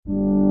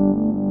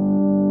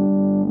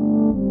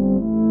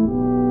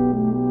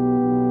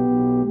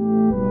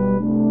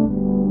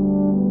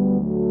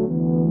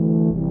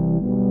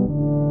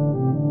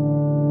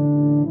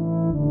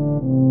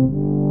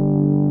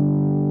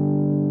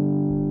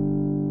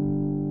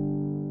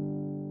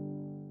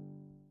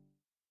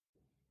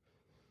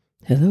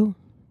Hello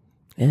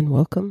and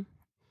welcome.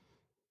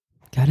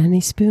 Got any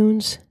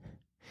spoons?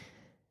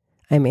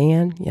 I'm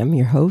Anne. I'm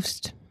your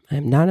host.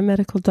 I'm not a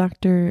medical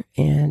doctor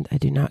and I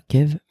do not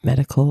give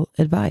medical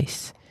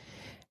advice.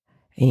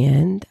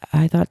 And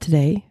I thought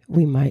today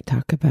we might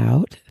talk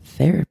about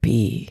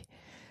therapy.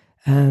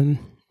 A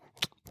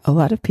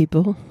lot of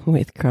people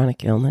with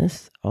chronic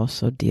illness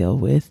also deal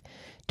with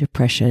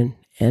depression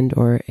and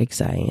or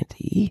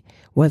anxiety,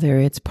 whether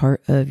it's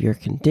part of your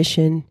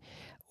condition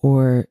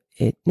or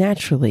it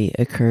naturally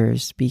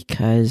occurs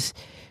because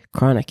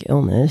chronic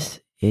illness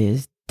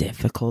is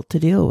difficult to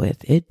deal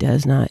with. It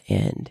does not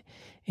end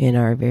in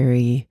our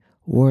very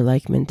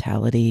warlike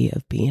mentality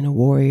of being a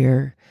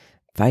warrior,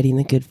 fighting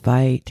the good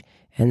fight,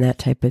 and that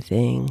type of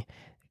thing.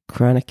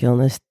 Chronic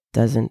illness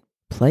doesn't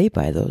play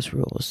by those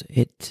rules.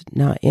 It's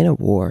not in a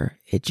war.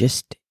 It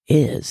just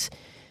is.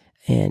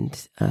 And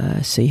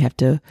so you have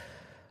to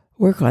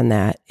work on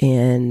that.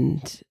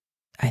 And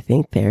I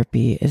think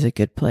therapy is a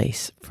good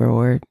place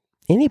for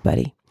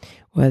anybody,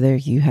 whether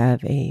you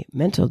have a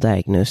mental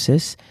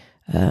diagnosis,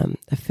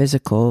 a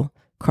physical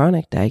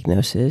chronic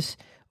diagnosis,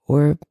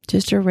 or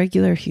just a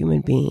regular human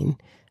being.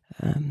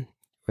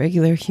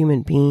 Regular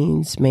human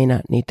beings may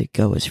not need to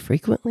go as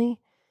frequently,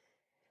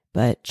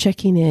 but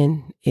checking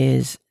in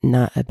is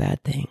not a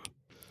bad thing.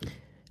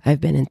 I've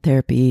been in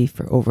therapy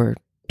for over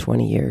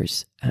 20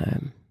 years,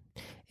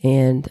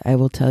 and I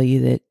will tell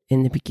you that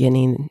in the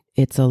beginning,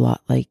 it's a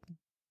lot like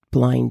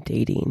blind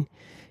dating.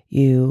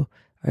 You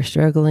are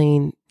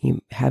struggling,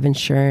 you have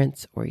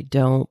insurance or you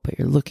don't, but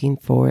you're looking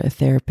for a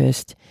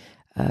therapist.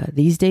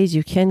 These days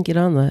you can get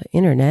on the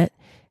internet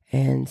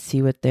and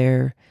see what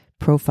their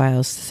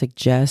profiles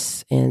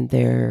suggest and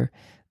their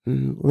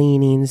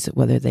leanings,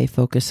 whether they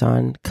focus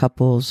on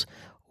couples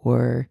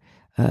or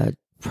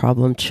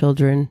problem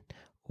children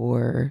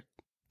or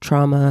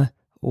trauma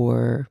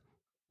or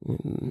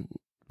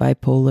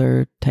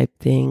bipolar type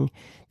thing.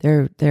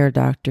 There are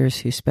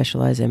doctors who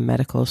specialize in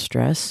medical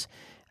stress.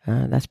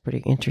 That's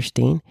pretty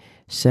interesting.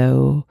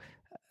 So,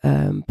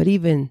 but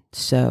even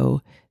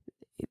so,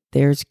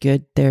 there's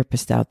good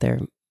therapists out there,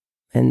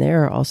 and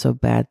there are also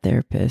bad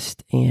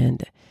therapists.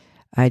 And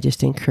I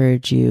just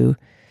encourage you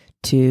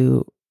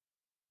to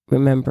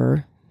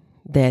remember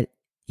that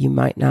you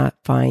might not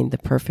find the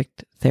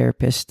perfect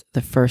therapist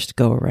the first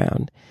go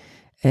around.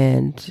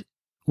 And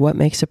what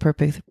makes a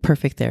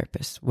perfect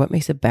therapist? What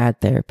makes a bad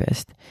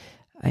therapist?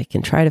 I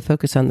can try to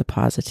focus on the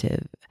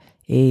positive.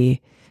 A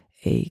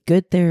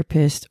good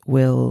therapist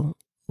will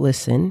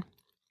listen,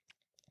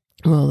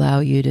 will allow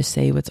you to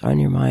say what's on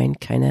your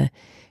mind, kind of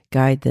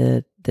guide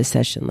the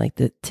session. Like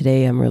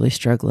today I'm really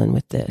struggling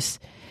with this.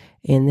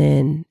 And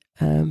then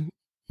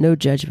no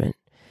judgment.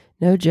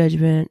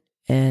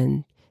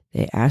 And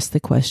they ask the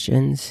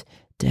questions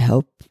to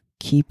help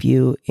keep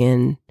you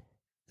in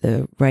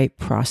the right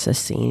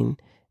processing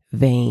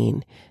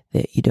vein,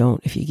 that you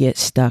don't, if you get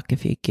stuck,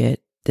 if you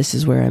get, this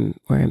is where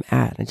I'm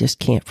at, I just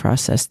can't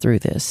process through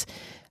this.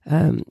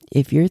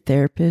 If your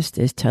therapist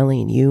is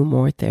telling you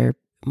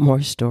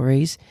more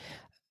stories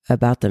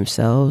about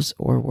themselves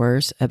or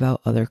worse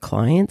about other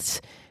clients,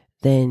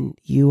 then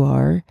you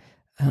are,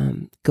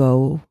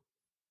 go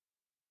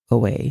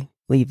away,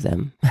 leave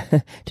them.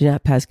 Do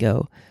not pass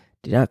go.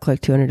 Do not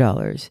collect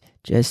 $200.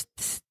 Just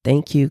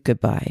thank you,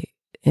 goodbye,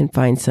 and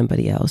find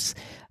somebody else.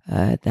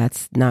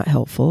 That's not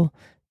helpful.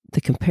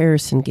 The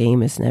comparison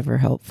game is never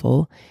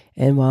helpful.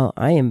 And while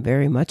I am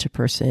very much a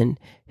person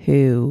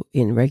who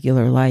in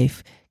regular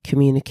life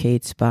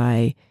communicates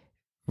by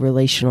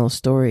relational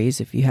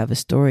stories, if you have a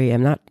story,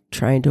 I'm not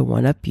trying to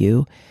one up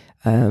you.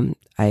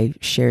 I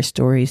share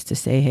stories to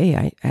say, hey,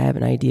 I have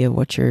an idea of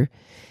what you're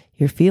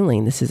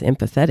feeling. This is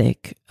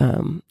empathetic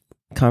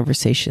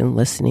conversation,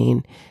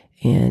 listening,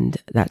 and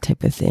that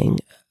type of thing.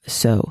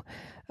 So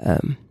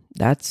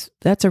that's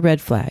a red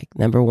flag,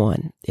 number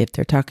one, if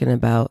they're talking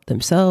about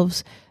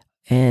themselves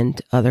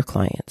and other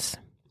clients.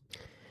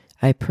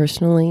 I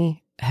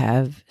personally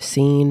have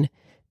seen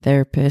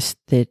therapists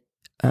that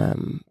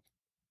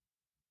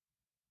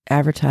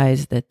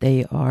advertise that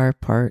they are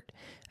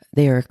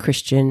a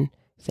Christian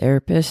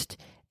therapist,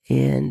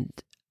 and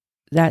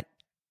that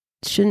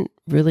shouldn't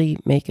really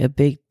make a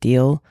big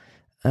deal,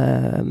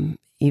 even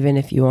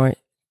if you aren't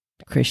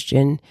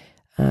Christian.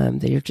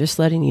 They're just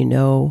letting you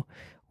know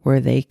where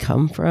they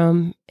come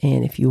from,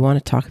 and if you want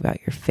to talk about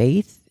your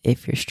faith,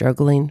 if you're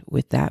struggling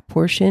with that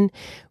portion,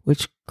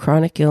 which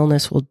chronic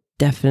illness will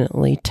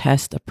definitely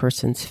test a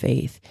person's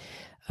faith.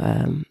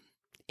 And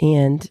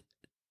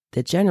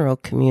the general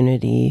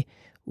community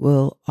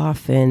will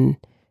often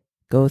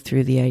go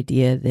through the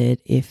idea that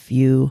if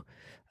you're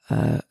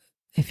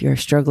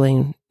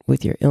struggling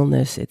with your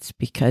illness, it's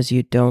because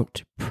you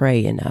don't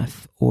pray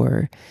enough,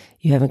 or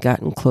you haven't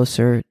gotten close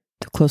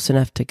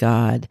enough to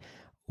God,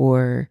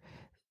 or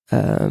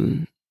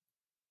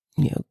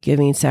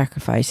giving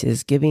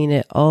sacrifices, giving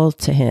it all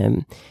to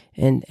Him,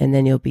 and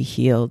then you'll be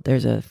healed.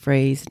 There's a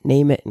phrase,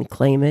 name it and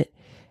claim it.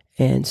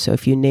 And so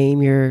if you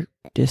name your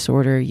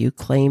disorder, you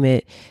claim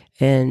it,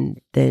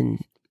 and then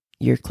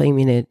you're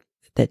claiming it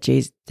that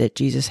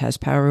Jesus has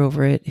power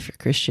over it if you're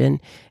Christian,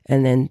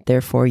 and then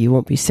therefore you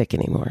won't be sick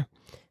anymore.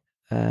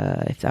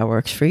 If that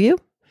works for you,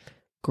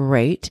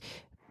 great.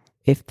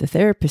 If the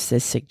therapist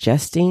is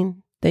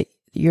suggesting that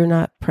you're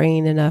not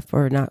praying enough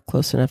or not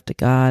close enough to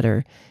God,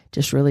 or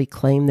just really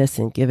claim this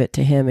and give it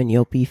to him and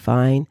you'll be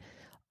fine,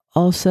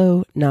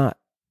 also not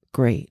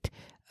great.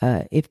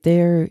 If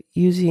they're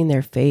using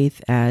their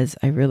faith as,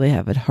 I really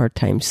have a hard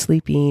time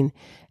sleeping,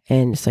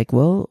 and it's like,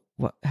 well,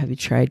 have you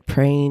tried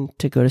praying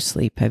to go to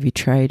sleep? Have you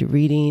tried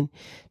reading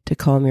to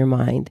calm your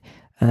mind?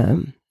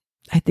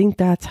 I think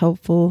that's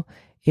helpful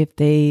if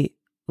they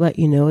let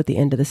you know at the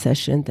end of the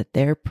session that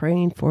they're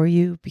praying for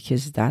you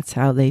because that's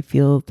how they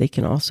feel they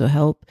can also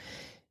help.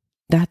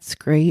 That's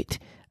great.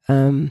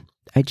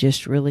 I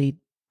just really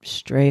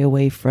stray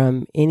away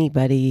from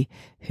anybody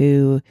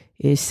who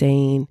is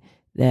saying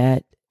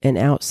that an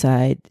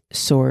outside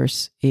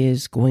source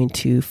is going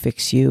to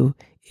fix you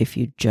if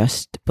you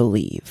just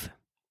believe.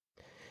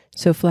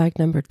 So flag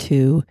number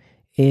 2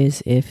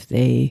 is if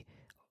they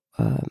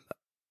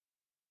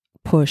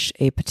push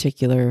a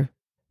particular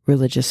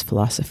religious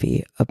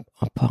philosophy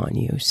upon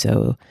you.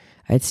 So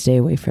I'd stay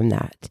away from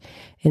that.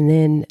 And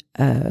then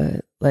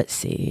let's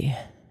see.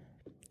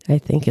 I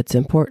think it's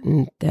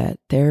important that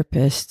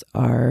therapists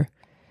are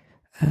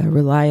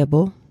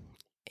reliable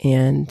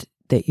and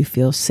that you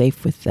feel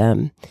safe with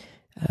them.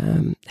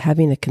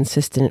 Having a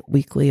consistent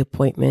weekly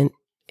appointment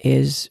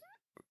is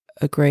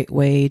a great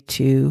way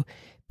to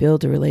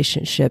build a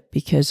relationship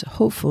because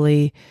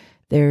hopefully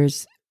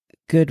there's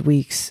good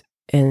weeks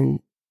and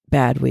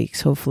bad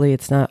weeks. Hopefully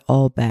it's not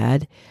all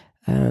bad.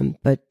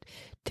 But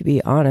to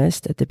be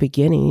honest, at the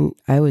beginning,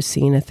 I was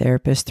seeing a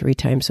therapist 3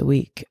 times a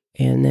week,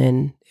 and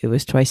then it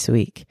was twice a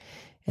week,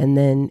 and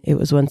then it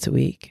was once a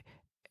week,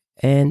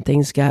 and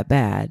things got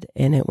bad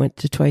and it went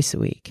to twice a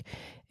week.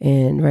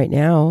 And right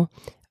now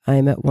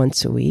I'm at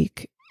once a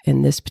week,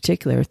 and this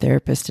particular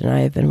therapist and I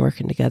have been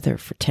working together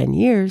for 10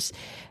 years.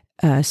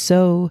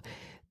 So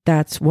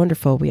that's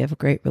wonderful. We have a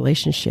great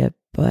relationship,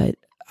 but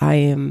I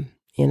am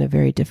in a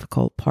very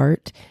difficult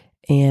part,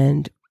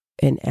 and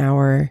an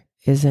hour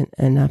isn't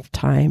enough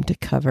time to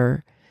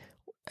cover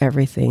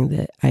everything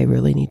that I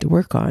really need to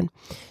work on.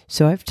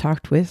 So I've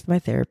talked with my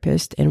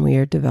therapist, and we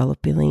are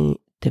developing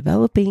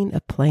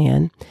a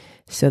plan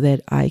so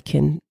that I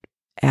can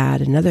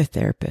add another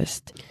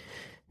therapist.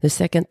 The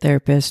second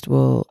therapist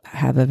will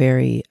have a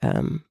very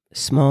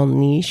small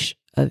niche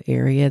of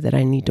area that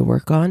I need to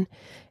work on,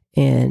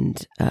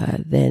 and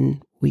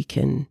then we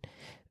can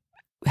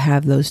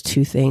have those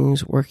 2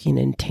 things working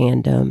in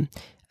tandem.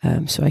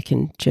 So I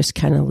can just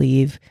kind of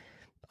leave,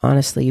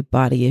 honestly,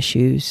 body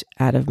issues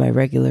out of my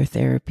regular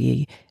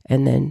therapy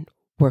and then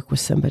work with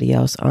somebody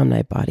else on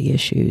my body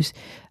issues.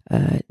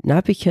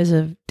 Not because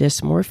of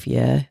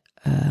dysmorphia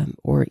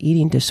or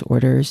eating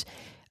disorders,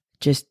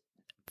 just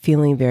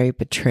feeling very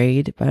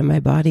betrayed by my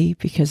body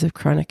because of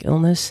chronic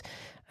illness,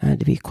 to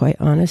be quite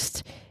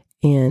honest.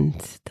 And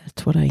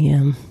that's what I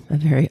am, a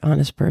very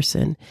honest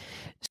person.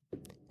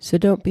 So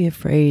don't be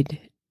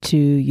afraid to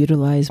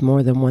utilize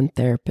more than one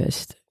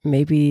therapist.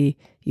 Maybe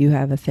you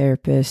have a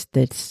therapist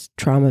that's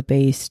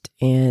trauma-based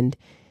and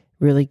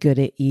really good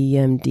at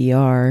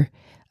EMDR,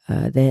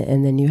 and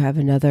then you have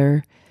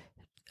another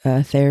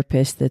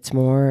therapist that's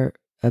more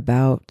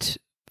about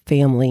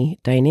family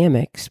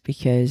dynamics,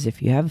 because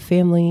if you have a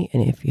family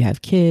and if you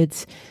have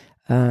kids,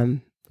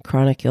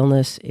 chronic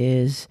illness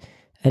is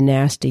a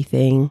nasty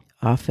thing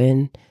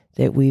often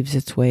that weaves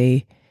its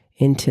way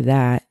into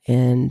that,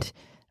 and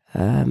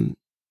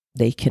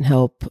they can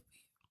help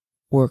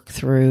work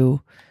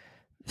through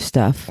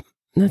stuff.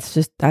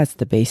 That's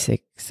the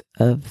basics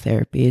of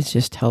therapy, is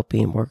just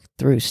helping work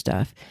through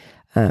stuff.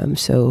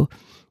 So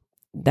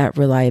that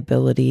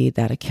reliability,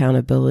 that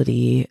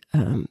accountability,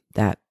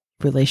 that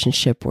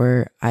relationship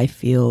where I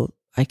feel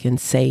I can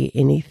say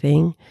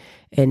anything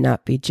and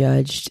not be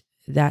judged,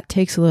 that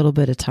takes a little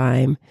bit of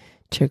time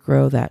to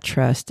grow that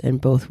trust in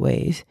both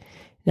ways.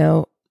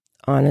 Now,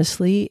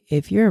 honestly,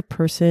 if you're a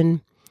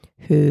person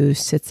who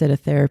sits at a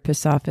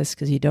therapist's office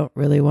because you don't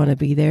really want to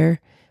be there,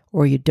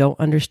 or you don't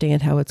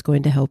understand how it's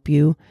going to help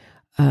you,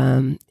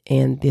 and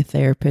the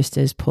therapist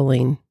is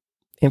pulling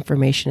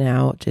information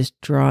out, just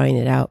drawing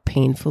it out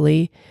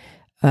painfully,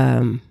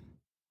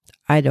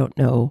 I don't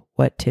know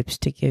what tips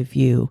to give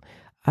you.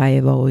 I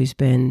have always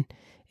been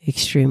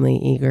extremely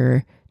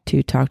eager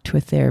to talk to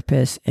a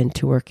therapist and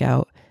to work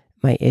out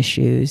my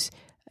issues.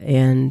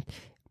 And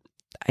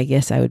I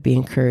guess I would be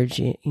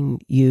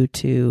encouraging you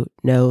to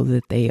know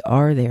that they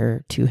are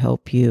there to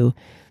help you.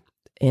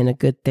 And a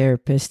good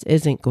therapist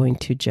isn't going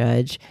to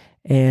judge.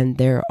 And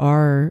there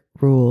are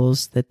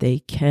rules that they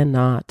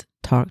cannot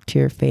talk to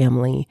your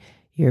family,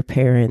 your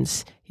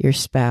parents, your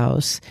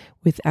spouse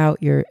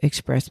without your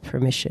express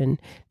permission.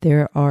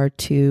 There are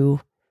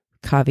 2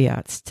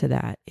 caveats to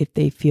that. If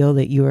they feel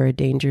that you are a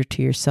danger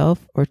to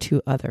yourself or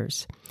to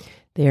others,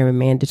 they are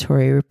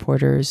mandatory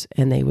reporters,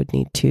 and they would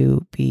need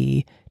to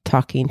be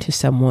talking to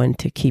someone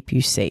to keep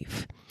you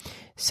safe.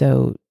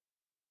 So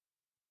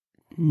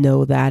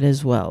know that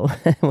as well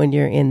when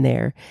you're in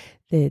there,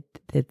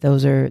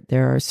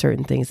 there are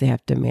certain things they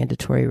have to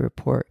mandatory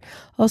report.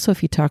 Also,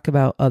 if you talk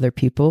about other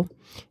people,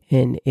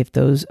 and if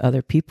those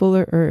other people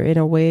are in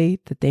a way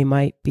that they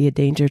might be a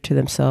danger to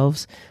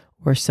themselves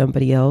or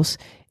somebody else,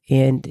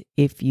 and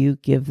if you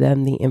give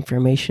them the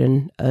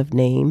information of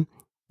name,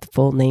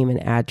 full name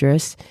and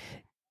address,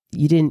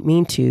 you didn't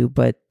mean to,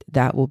 but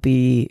that will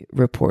be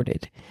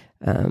reported.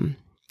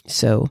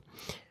 So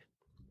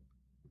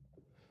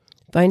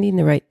finding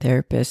the right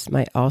therapist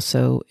might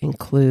also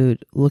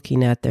include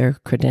looking at their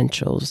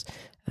credentials.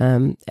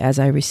 As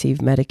I receive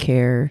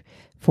Medicare,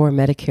 for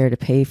Medicare to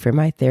pay for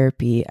my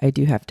therapy, I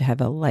do have to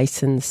have a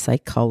licensed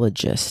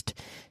psychologist.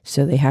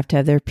 So they have to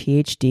have their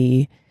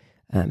PhD.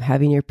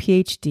 Having your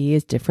PhD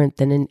is different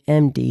than an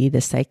MD.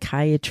 The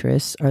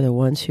psychiatrists are the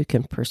ones who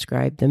can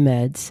prescribe the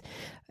meds,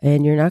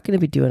 and you're not going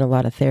to be doing a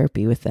lot of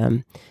therapy with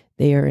them.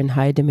 They are in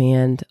high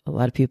demand. A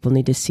lot of people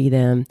need to see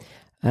them,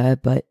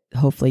 but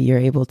hopefully you're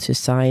able to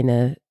sign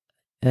an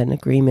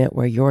agreement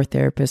where your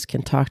therapist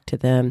can talk to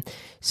them.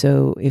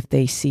 So if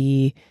they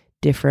see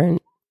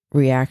different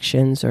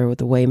reactions or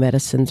the way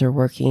medicines are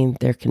working,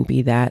 there can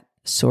be that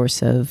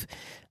source of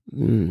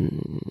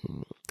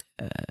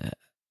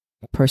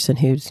person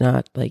who's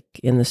not like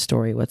in the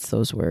story. What's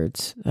those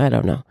words? I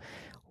don't know.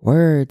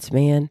 Words,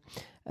 man.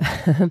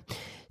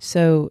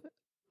 So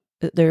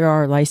there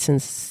are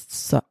licensed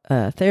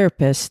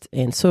therapists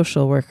and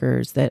social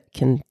workers that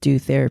can do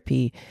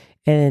therapy,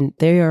 and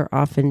they are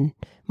often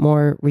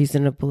more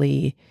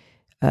reasonably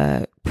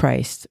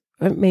priced.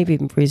 Maybe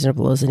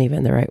reasonable isn't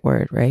even the right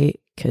word, right?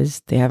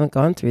 Because they haven't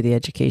gone through the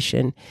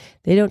education.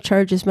 They don't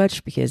charge as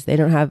much because they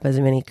don't have as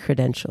many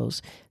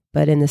credentials.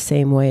 But in the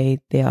same way,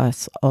 they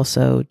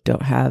also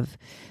don't have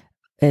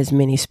as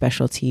many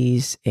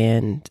specialties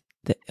and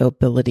the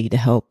ability to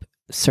help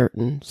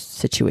certain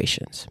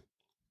situations.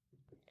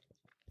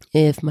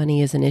 If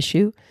money is an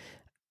issue,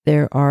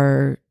 there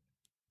are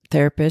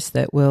therapists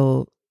that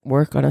will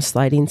work on a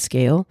sliding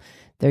scale.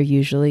 They're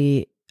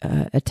usually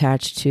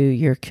attached to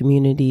your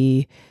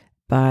community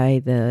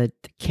by the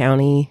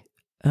county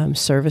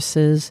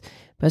services,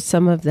 but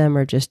some of them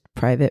are just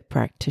private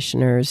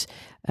practitioners.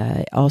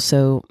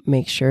 Also,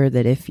 make sure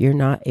that if you're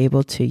not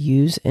able to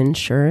use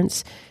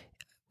insurance,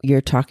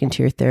 you're talking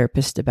to your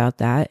therapist about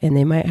that, and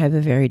they might have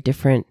a very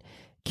different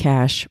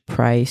cash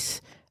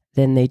price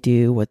than they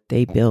do what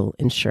they bill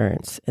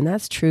insurance. And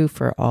that's true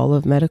for all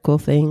of medical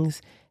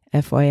things,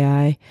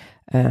 FYI.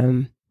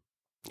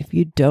 If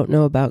you don't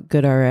know about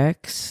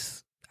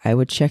GoodRx, I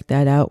would check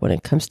that out when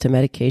it comes to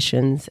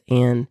medications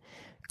and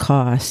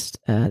cost.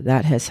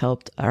 That has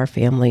helped our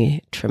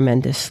family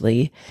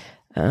tremendously.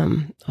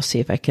 I'll see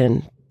if I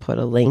can put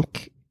a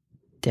link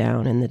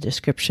down in the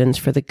descriptions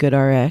for the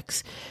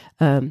GoodRx.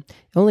 The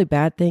only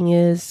bad thing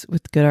is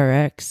with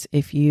GoodRx,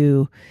 if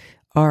you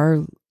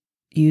are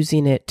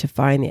using it to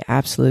find the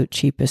absolute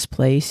cheapest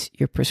place,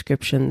 your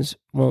prescriptions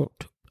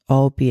won't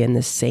all be in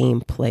the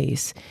same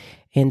place.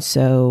 And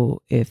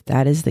so if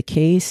that is the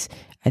case,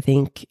 I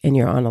think, and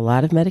you're on a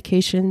lot of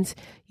medications,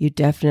 you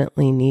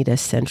definitely need a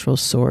central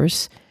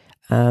source.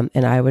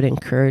 And I would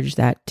encourage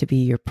that to be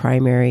your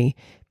primary.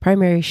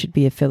 Primary should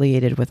be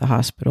affiliated with a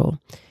hospital.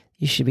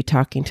 You should be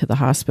talking to the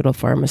hospital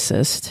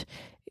pharmacist,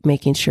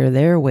 making sure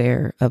they're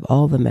aware of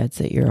all the meds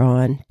that you're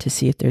on to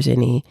see if there's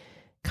any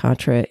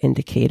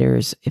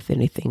contraindicators, if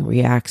anything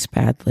reacts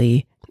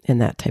badly, and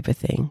that type of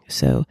thing.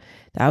 So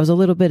that was a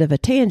little bit of a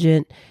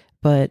tangent,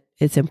 but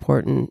it's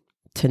important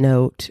to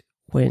note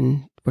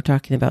when we're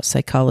talking about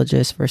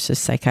psychologists versus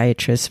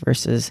psychiatrists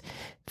versus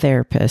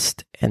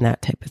therapists and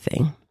that type of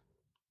thing.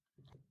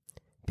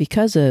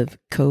 Because of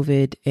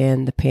COVID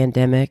and the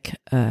pandemic,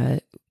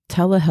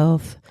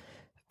 telehealth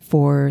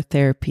for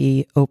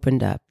therapy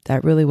opened up.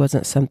 That really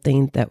wasn't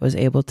something that was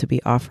able to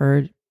be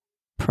offered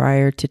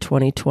prior to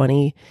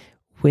 2020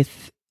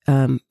 with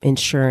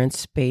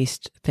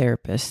insurance-based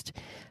therapists.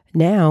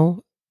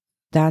 Now,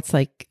 that's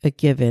like a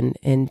given.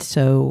 And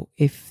so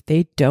if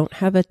they don't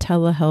have a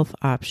telehealth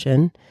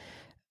option,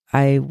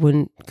 I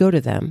wouldn't go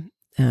to them,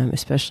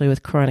 especially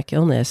with chronic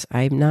illness.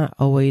 I'm not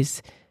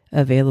always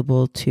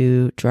available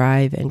to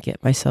drive and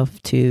get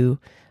myself to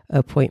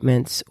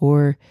appointments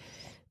or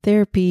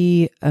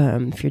therapy.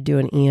 If you're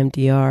doing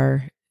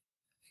EMDR,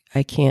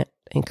 I can't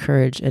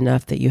encourage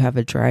enough that you have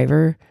a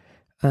driver,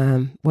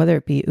 whether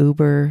it be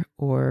Uber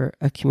or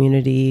a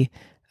community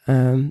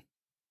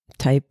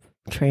type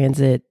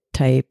transit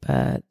type.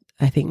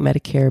 I think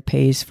Medicare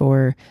pays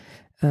for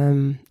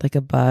like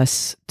a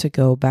bus to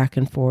go back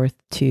and forth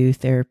to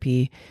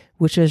therapy,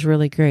 which is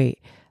really great.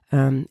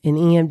 And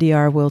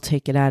EMDR will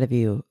take it out of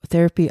you.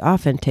 Therapy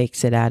often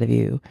takes it out of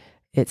you.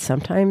 It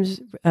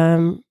sometimes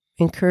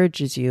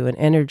encourages you and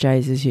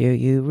energizes you.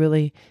 You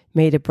really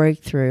made a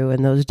breakthrough,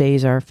 and those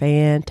days are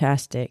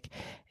fantastic.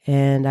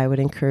 And I would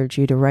encourage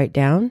you to write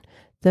down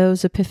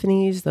those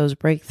epiphanies, those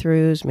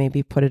breakthroughs,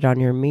 maybe put it on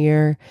your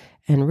mirror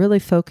and really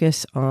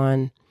focus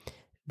on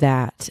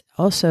that.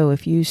 Also,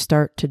 if you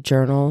start to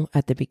journal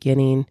at the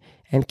beginning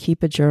and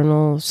keep a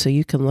journal so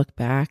you can look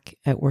back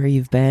at where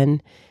you've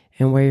been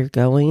and where you're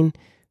going,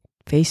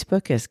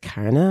 Facebook is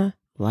kind of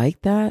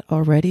like that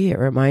already. It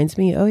reminds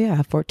me, oh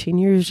yeah, 14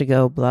 years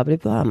ago, blah, blah,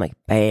 blah. I'm like,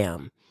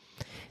 bam.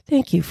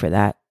 Thank you for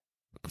that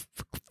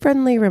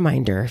friendly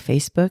reminder,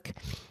 Facebook.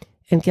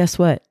 And guess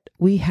what?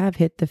 We have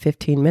hit the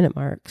 15-minute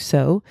mark.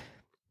 So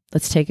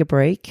let's take a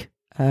break,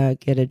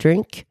 get a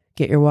drink,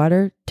 get your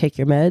water, take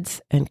your meds,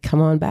 and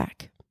come on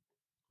back.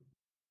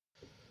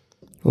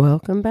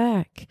 Welcome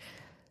back.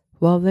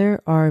 While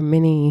there are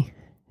many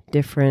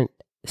different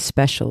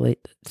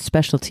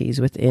specialties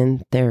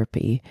within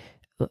therapy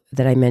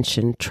that I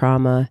mentioned,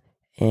 trauma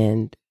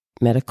and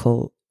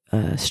medical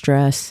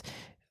stress,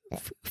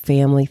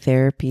 family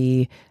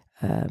therapy,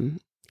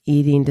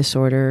 eating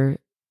disorder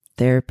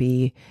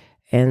therapy,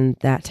 and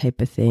that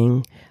type of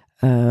thing.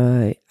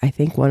 I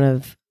think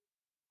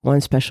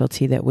one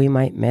specialty that we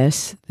might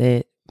miss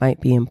that might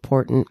be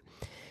important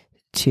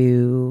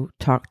to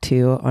talk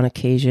to on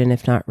occasion,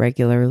 if not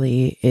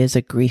regularly, is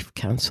a grief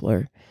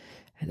counselor.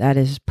 That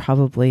is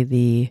probably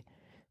the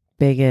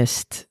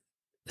biggest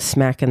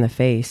smack in the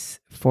face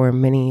for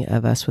many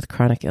of us with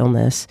chronic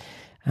illness.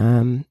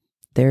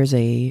 There's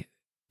a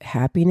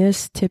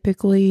happiness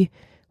typically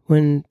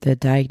when the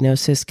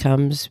diagnosis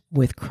comes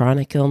with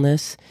chronic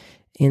illness,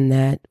 in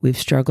that we've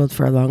struggled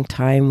for a long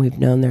time. We've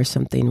known there's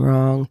something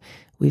wrong.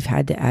 We've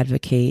had to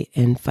advocate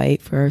and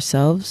fight for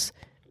ourselves.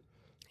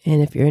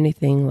 And if you're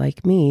anything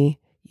like me,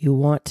 you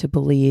want to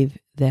believe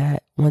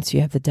that once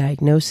you have the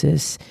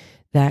diagnosis,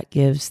 that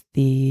gives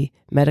the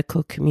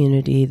medical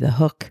community the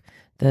hook,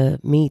 the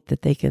meat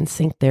that they can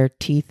sink their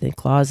teeth and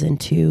claws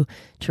into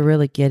to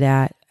really get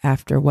at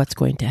after what's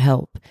going to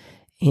help.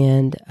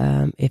 And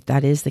if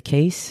that is the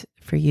case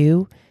for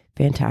you,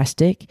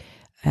 fantastic.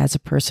 As a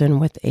person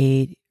with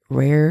a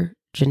rare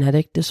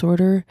genetic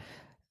disorder,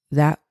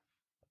 that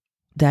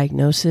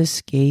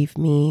diagnosis gave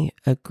me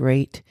a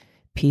great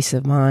peace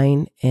of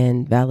mind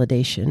and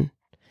validation,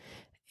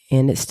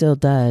 and it still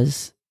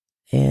does.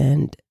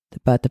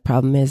 But the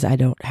problem is I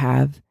don't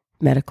have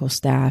medical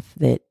staff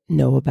that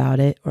know about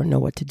it or know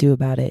what to do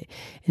about it.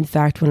 In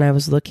fact, when I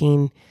was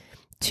looking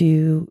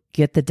to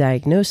get the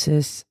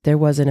diagnosis, there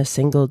wasn't a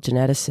single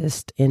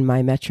geneticist in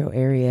my metro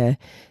area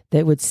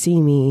that would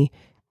see me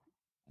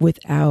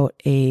without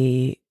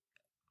a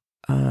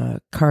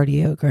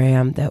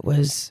cardiogram that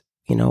was,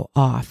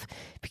 off,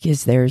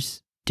 because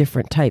there's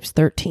different types,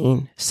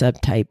 13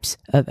 subtypes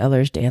of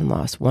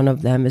Ehlers-Danlos. One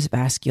of them is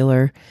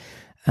vascular,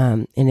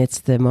 and it's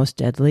the most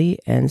deadly.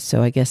 And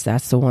so I guess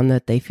that's the one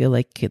that they feel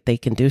like they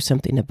can do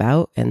something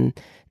about, and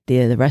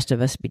the rest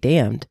of us be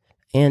damned.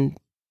 And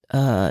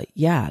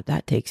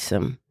that takes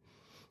some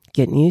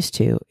getting used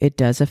to. It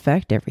does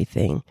affect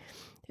everything.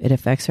 It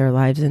affects our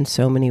lives in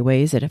so many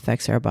ways. It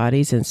affects our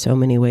bodies in so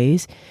many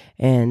ways.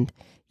 And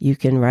you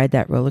can ride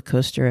that roller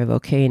coaster of,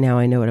 okay, now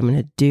I know what I'm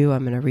going to do.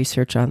 I'm going to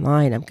research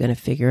online. I'm going to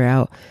figure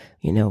out,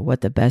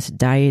 what the best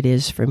diet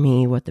is for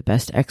me, what the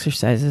best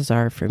exercises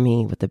are for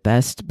me, what the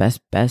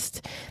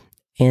best.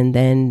 And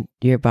then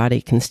your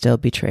body can still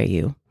betray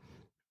you.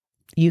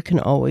 You can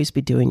always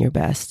be doing your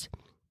best.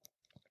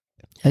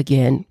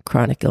 Again,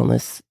 chronic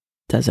illness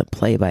doesn't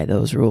play by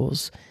those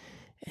rules.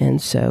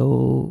 And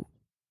so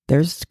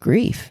there's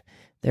grief.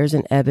 There's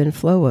an ebb and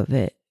flow of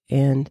it.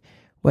 And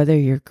whether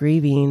you're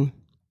grieving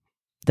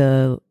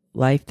the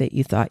life that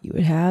you thought you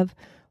would have,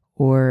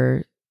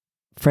 or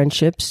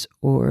friendships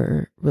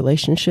or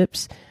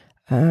relationships,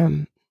 it's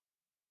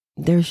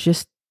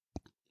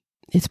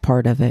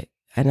part of it.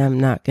 And I'm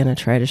not going to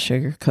try to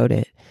sugarcoat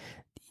it.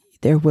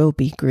 There will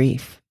be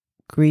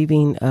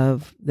grieving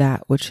of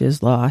that which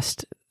is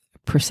lost,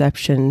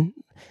 perception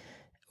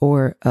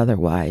or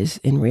otherwise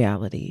in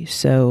reality.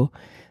 So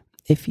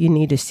if you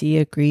need to see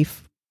a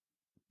grief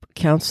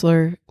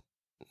counselor,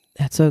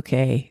 that's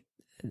okay.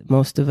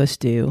 Most of us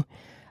do.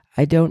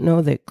 I don't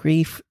know that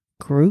grief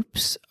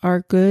groups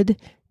are good,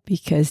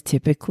 because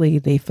typically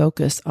they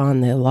focus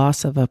on the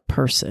loss of a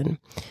person.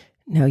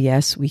 Now,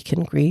 yes, we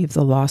can grieve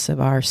the loss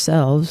of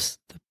ourselves,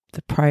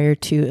 the prior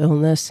to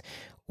illness,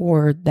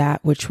 or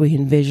that which we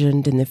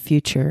envisioned in the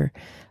future.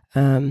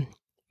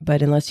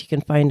 But unless you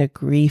can find a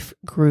grief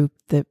group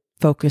that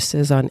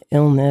focuses on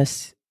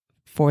illness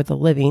for the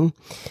living,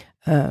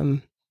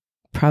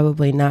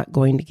 probably not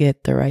going to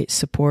get the right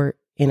support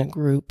in a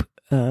group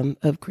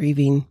of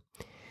grieving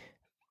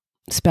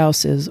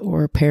spouses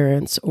or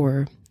parents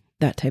or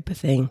that type of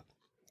thing.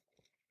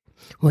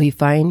 Will you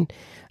find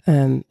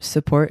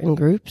support in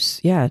groups?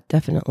 Yeah,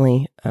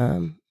 definitely.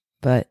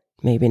 But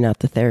maybe not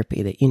the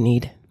therapy that you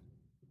need.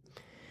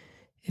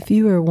 If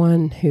you are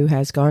one who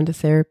has gone to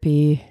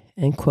therapy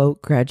and,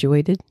 quote,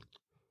 graduated,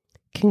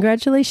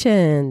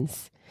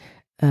 congratulations.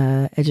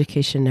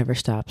 Education never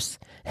stops.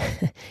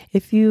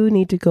 If you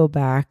need to go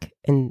back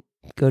and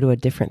go to a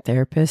different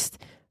therapist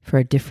for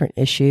a different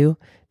issue,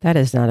 that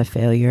is not a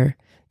failure.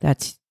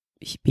 That's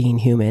being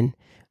human.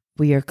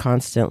 We are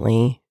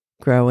constantly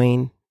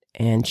growing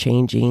and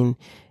changing.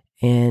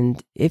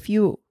 And if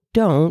you're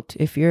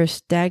a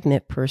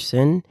stagnant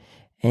person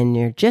and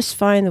you're just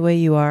fine the way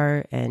you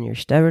are and you're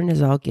stubborn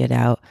as all get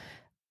out,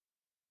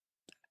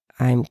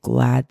 I'm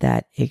glad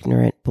that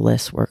ignorant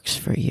bliss works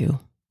for you.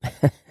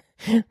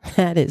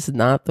 That is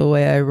not the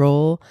way I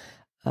roll.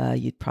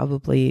 You'd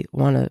probably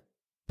want to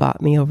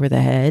bop me over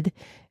the head,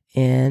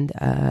 and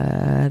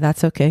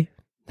that's okay.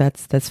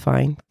 That's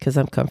fine, because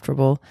I'm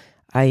comfortable.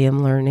 I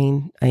am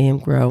learning. I am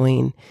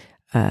growing,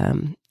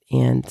 and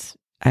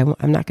I'm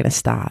not going to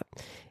stop.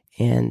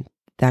 And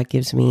that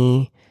gives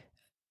me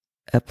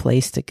a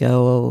place to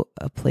go,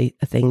 a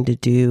thing to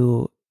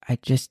do.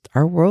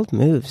 Our world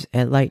moves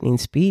at lightning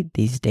speed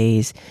these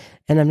days.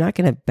 And I'm not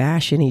going to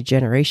bash any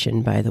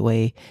generation, by the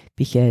way,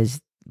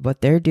 because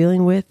what they're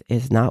dealing with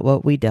is not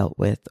what we dealt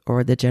with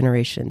or the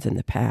generations in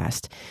the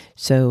past.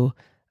 So,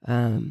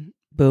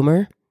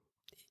 boomer,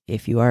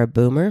 if you are a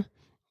boomer,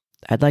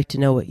 I'd like to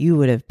know what you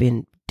would have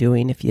been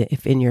doing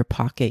if in your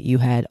pocket you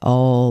had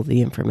all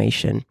the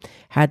information,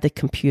 had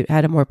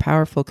a more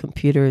powerful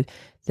computer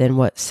than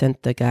what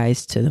sent the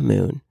guys to the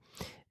moon.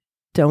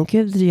 Don't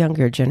give the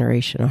younger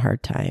generation a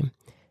hard time,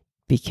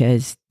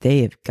 because they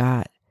have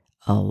got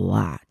a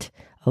lot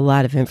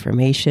of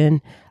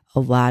information, a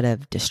lot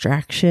of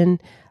distraction,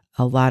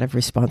 a lot of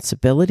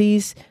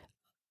responsibilities,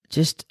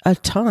 just a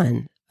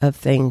ton of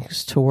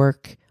things to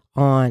work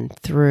on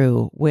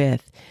through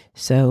with.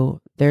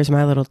 So there's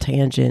my little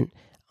tangent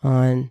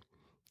on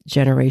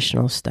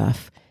generational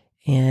stuff.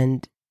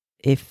 And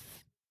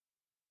if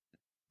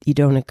you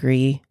don't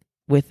agree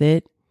with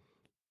it,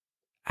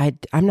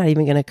 I'm not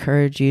even going to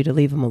encourage you to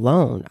leave them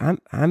alone.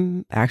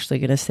 I'm actually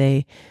going to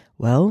say,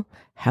 well,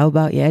 how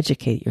about you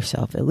educate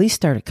yourself? At least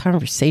start a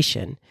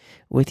conversation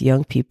with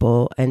young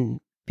people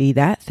and be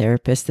that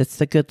therapist that's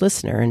the good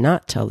listener and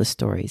not tell the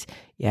stories.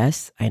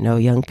 Yes, I know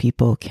young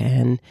people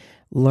can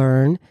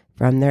learn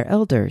from their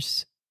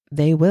elders.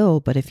 They will,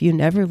 but if you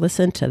never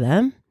listen to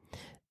them,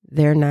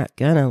 they're not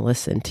going to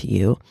listen to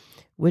you,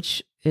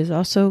 which is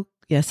also,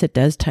 yes, it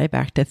does tie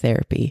back to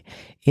therapy,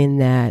 in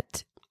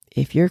that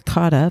if you're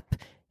caught up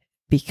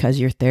because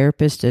your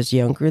therapist is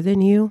younger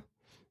than you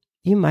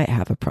might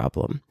have a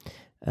problem.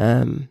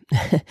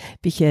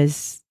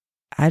 Because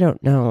I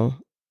don't know.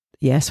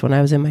 Yes, when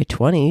I was in my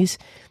 20s,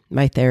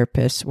 my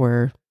therapists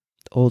were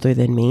older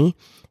than me,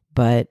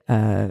 but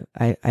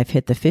I've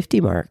hit the 50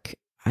 mark.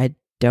 I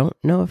don't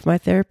know if my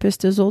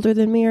therapist is older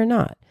than me or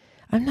not.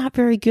 I'm not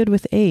very good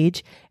with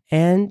age,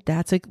 and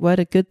that's what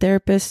a good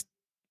therapist,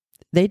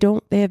 they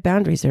have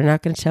boundaries. They're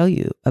not going to tell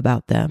you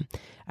about them.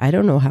 I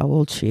don't know how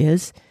old she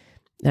is.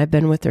 I've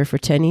been with her for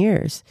 10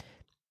 years.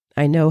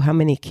 I know how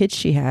many kids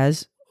she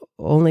has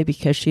only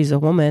because she's a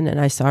woman and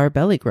I saw her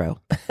belly grow.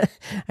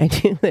 I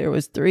knew there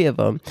was 3 of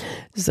them.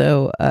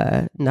 So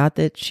not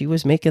that she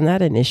was making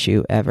that an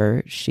issue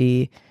ever.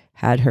 She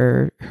had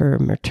her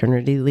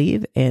maternity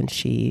leave, and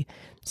she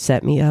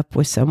set me up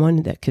with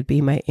someone that could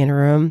be my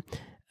interim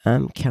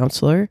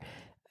counselor,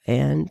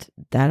 and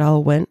that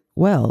all went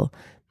well.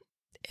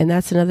 And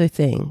that's another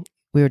thing.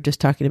 We were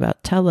just talking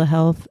about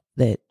telehealth,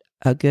 that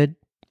a good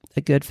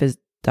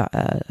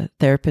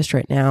therapist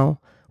right now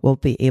will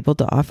be able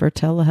to offer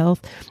telehealth.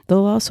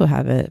 They'll also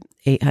have a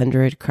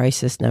 800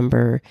 crisis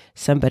number,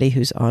 somebody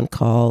who's on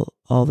call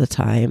all the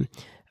time,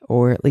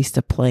 or at least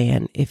a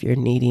plan if you're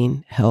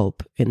needing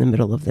help in the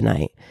middle of the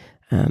night.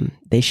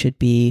 They should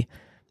be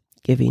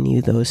giving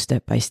you those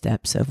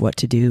step-by-steps of what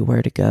to do,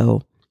 where to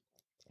go,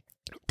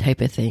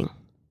 type of thing.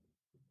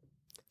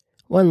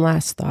 One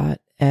last thought,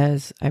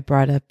 as I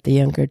brought up the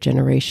younger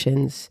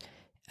generations,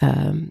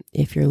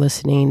 if you're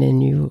listening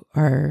and you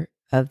are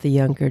of the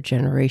younger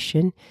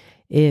generation,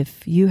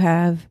 if you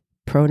have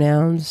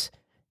pronouns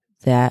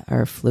that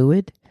are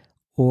fluid,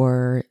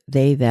 or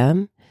they,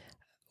 them,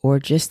 or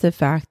just the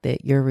fact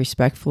that you're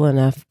respectful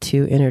enough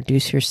to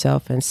introduce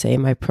yourself and say,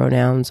 my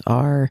pronouns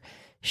are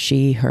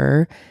she,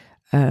 her,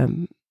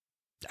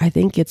 I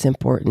think it's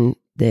important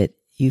that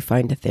you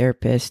find a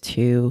therapist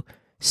who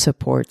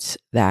supports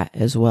that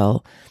as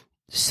well.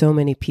 So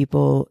many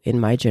people in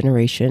my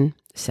generation,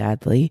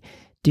 sadly,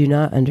 do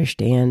not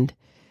understand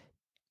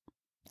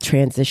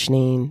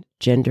transitioning,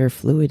 gender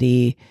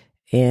fluidity,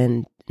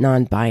 and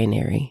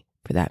non-binary,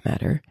 for that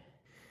matter.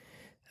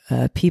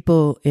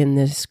 People in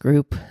this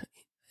group,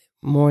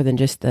 more than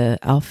just the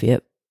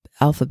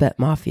alphabet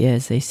mafia,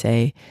 as they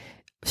say,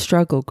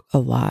 struggle a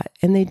lot,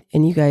 and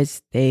you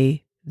guys,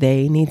 they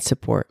need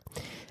support.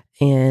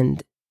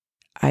 And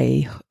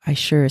I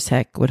sure as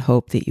heck would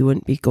hope that you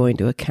wouldn't be going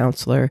to a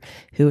counselor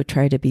who would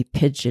try to be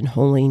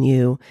pigeonholing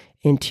you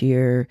into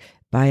your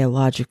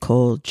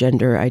biological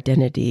gender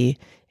identity,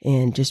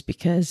 and just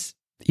because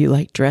you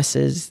like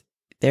dresses,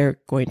 they're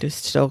going to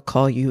still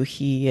call you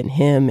he and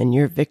him, and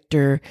you're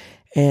Victor,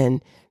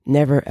 and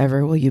never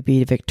ever will you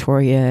be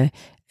Victoria.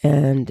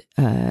 And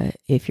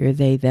if you're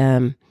they,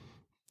 them,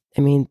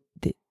 I mean,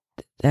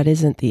 that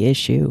isn't the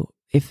issue.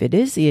 If it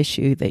is the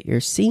issue that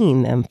you're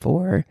seeing them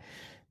for,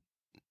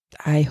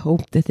 I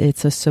hope that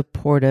it's a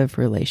supportive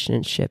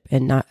relationship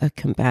and not a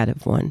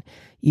combative one.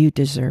 You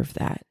deserve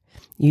that.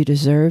 You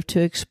deserve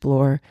to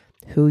explore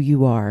who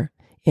you are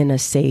in a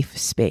safe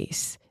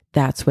space.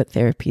 That's what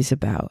therapy is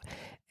about.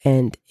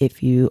 And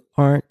if you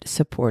aren't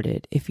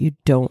supported, if you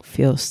don't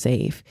feel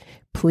safe,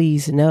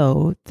 please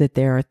know that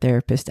there are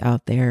therapists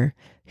out there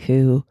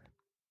who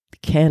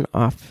can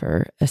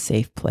offer a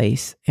safe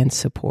place and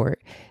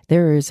support.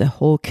 There is a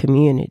whole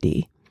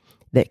community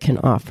that can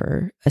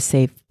offer a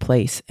safe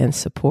place and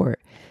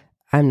support.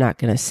 I'm not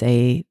going to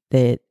say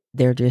that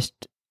they're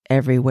just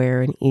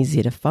everywhere and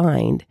easy to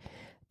find,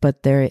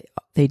 but they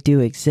do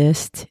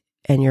exist,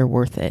 and you're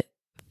worth it.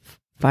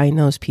 Find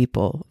those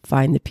people.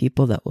 Find the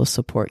people that will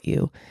support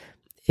you.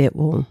 It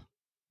will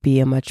be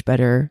a much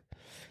better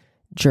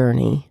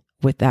journey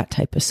with that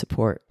type of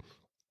support.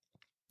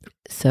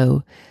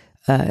 So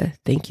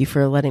thank you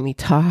for letting me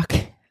talk,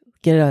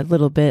 get a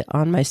little bit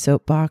on my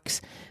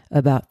soapbox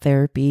about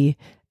therapy.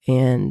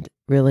 And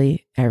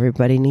really,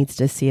 everybody needs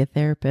to see a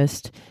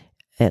therapist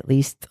at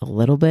least a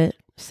little bit.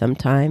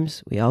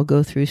 Sometimes we all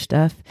go through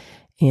stuff,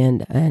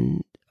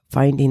 and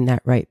finding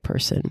that right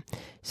person.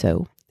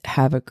 So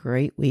have a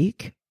great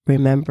week.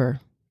 Remember,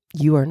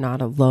 you are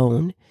not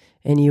alone,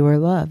 and you are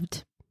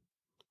loved.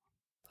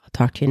 I'll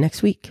talk to you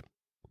next week.